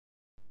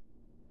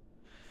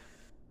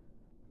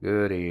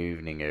Good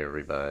evening,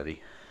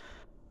 everybody.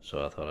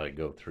 So I thought I'd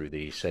go through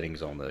the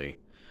settings on the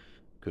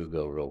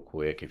Kugoo real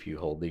quick. If you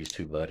hold these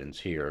two buttons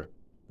here,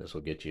 this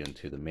will get you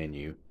into the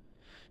menu,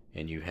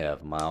 and you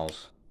have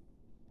miles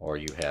or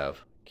you have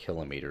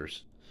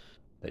kilometers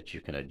that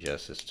you can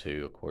adjust this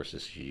to. Of course,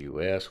 this is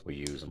US. We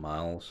use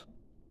miles.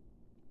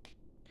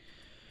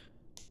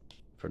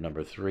 For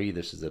number 3,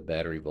 this is the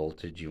battery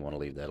voltage. You want to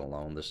leave that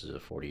alone. This is a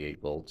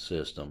 48-volt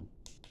system.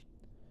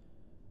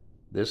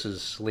 This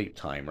is sleep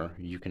timer.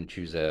 You can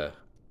choose a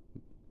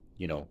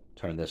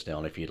turn this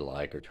down if you'd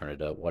like, or turn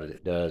it up. What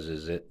it does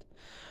is it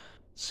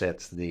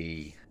sets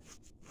the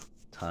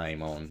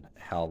time on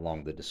how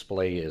long the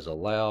display is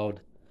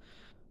allowed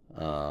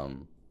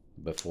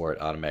before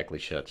it automatically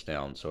shuts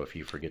down. So if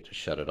you forget to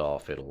shut it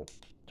off, it'll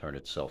turn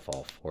itself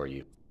off for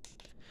you.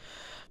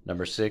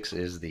 Number 6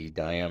 is the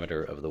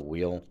diameter of the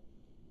wheel.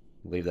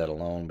 Leave that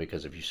alone,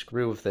 because if you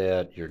screw with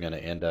that, you're going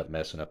to end up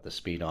messing up the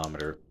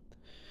speedometer,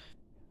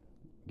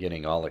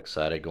 getting all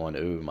excited, going,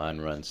 ooh, mine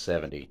runs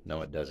 70.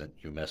 No, it doesn't.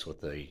 You mess with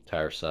the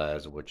tire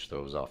size, which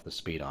throws off the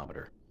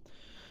speedometer.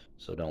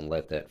 So don't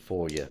let that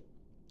fool you.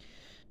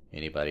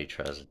 Anybody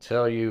tries to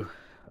tell you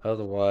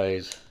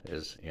otherwise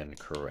is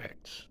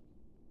incorrect.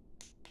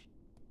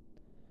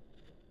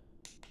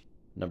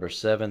 Number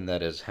 7,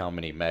 that is how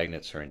many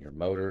magnets are in your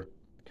motor.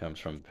 It comes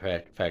from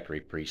factory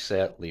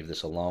preset. Leave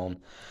this alone.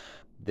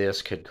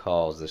 This could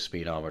cause the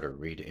speedometer to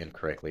read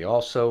incorrectly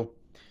also,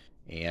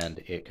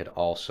 and it could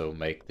also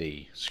make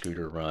the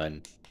scooter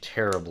run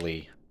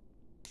terribly,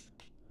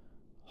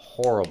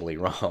 horribly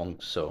wrong,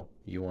 so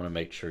you want to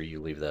make sure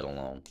you leave that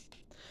alone.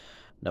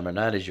 Number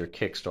 9 is your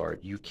kickstart.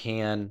 You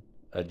can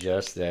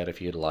adjust that if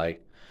you'd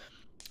like.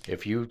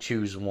 If you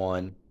choose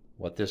 1,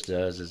 what this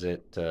does is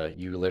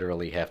you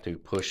literally have to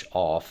push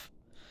off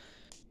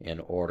in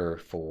order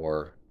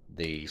for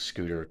the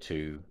scooter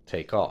to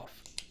take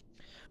off.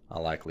 I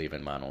like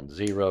leaving mine on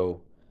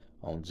 0.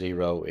 On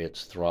 0,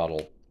 it's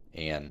throttle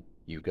and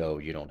you go.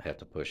 You don't have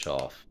to push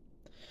off.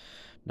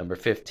 Number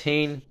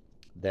 15,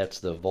 that's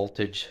the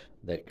voltage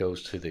that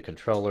goes to the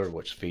controller,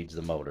 which feeds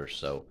the motor.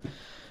 So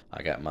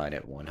I got mine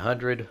at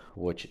 100,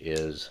 which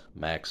is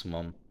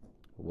maximum,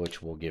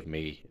 which will give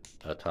me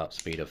a top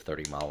speed of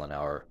 30 miles an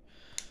hour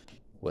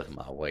with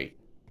my weight.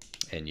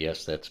 And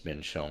yes, that's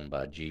been shown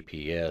by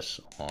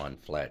GPS on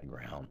flat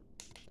ground.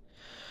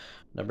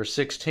 Number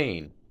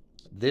 16,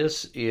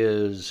 this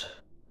is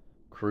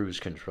cruise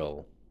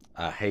control.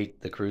 I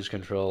hate the cruise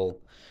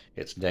control.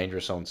 It's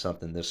dangerous on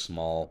something this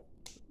small,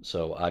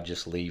 so I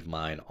just leave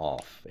mine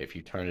off. If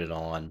you turn it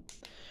on,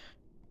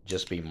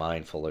 just be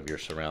mindful of your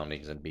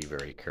surroundings and be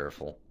very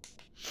careful.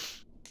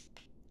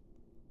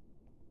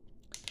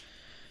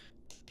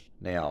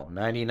 Now,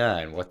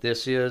 99, what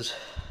this is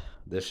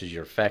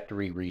your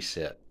factory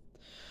reset.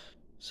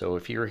 So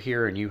if you're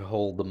here and you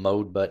hold the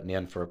mode button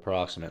in for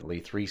approximately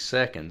 3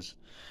 seconds,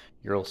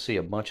 you'll see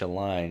a bunch of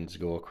lines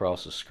go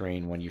across the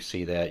screen. When you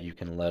see that, you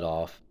can let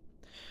off.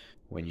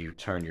 When you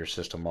turn your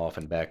system off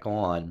and back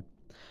on,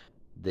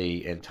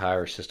 the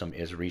entire system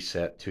is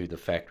reset to the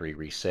factory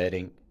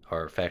resetting,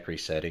 or factory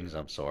settings,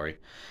 I'm sorry,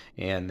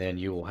 and then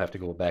you will have to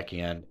go back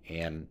in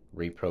and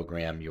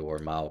reprogram your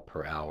mile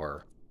per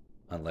hour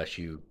unless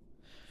you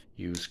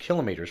use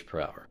kilometers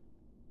per hour.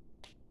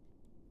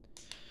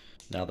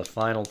 Now the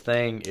final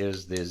thing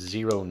is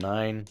the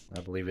 09, I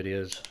believe it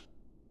is.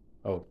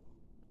 Oh,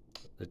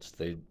 it's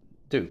the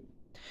do.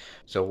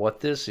 So what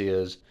this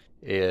is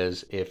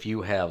if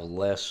you have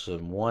less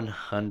than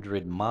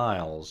 100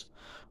 miles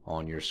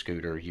on your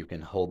scooter, you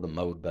can hold the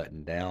mode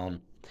button down,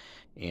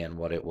 and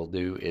what it will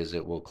do is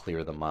it will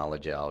clear the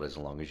mileage out as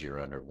long as you're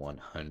under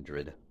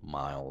 100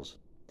 miles.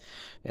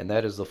 And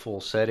that is the full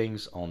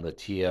settings on the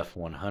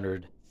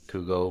TF100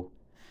 Kugoo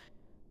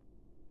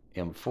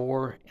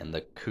M4 and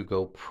the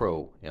Kugoo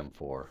Pro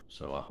M4.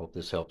 So I hope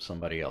this helps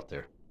somebody out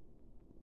there.